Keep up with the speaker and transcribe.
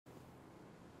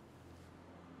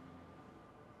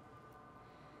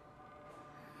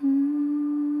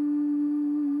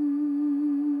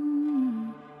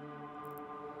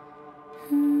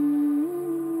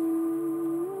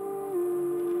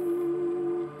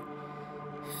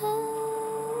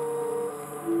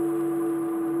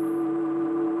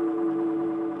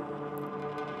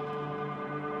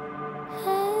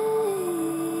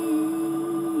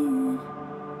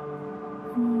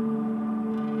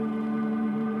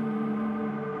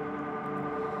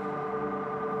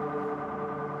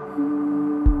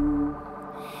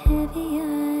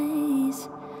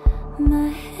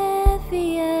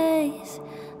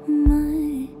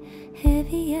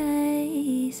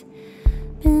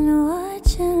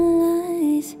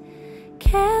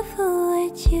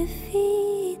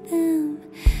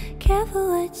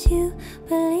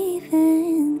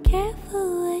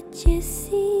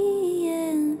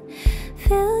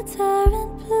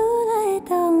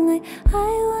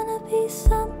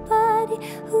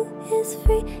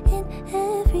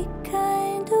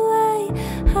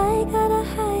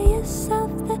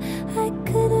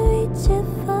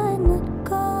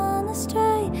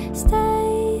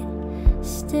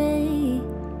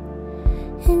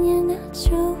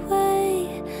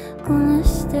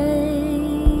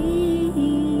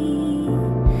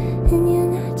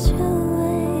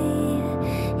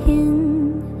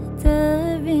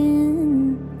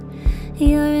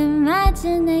your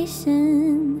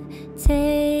imagination,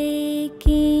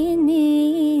 taking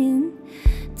in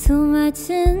too much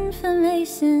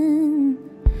information.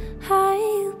 Are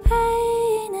you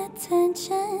paying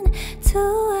attention to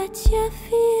what you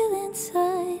feel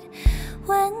inside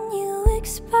when you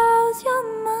expose your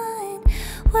mind,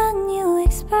 when you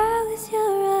expose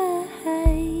your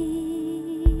eyes?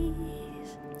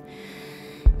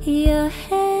 Your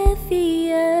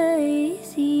heavy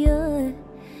eyes, your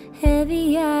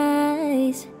heavy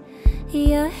eyes,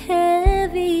 your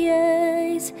heavy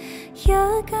eyes.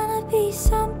 You're gonna be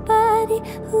somebody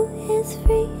who is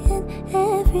free in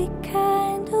every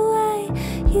kind of way.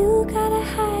 You got a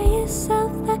higher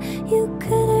self that you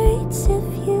could reach if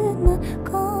you're not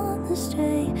gonna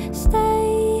stray.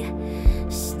 Stay,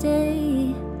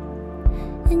 stay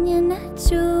in your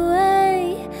natural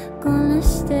way. Gonna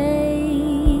stay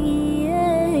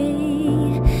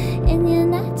in your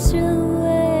natural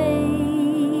way.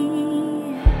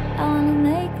 I wanna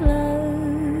make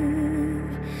love,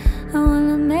 I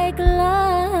wanna make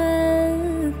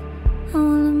love, I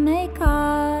wanna make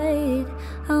art,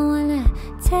 I wanna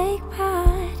take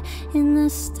part in the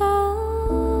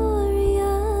story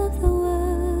of the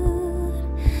world.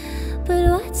 But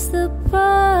what's the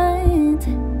point?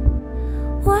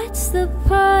 What's the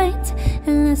point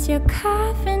unless you're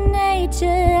carving nature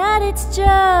at its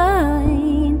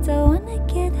joint? I wanna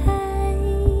get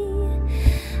high,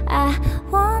 I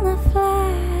wanna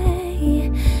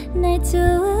fly.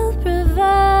 Nature will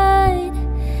provide.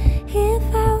 If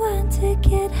I want to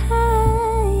get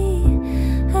high,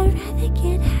 I'd rather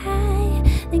get high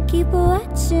than keep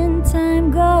watching time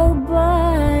go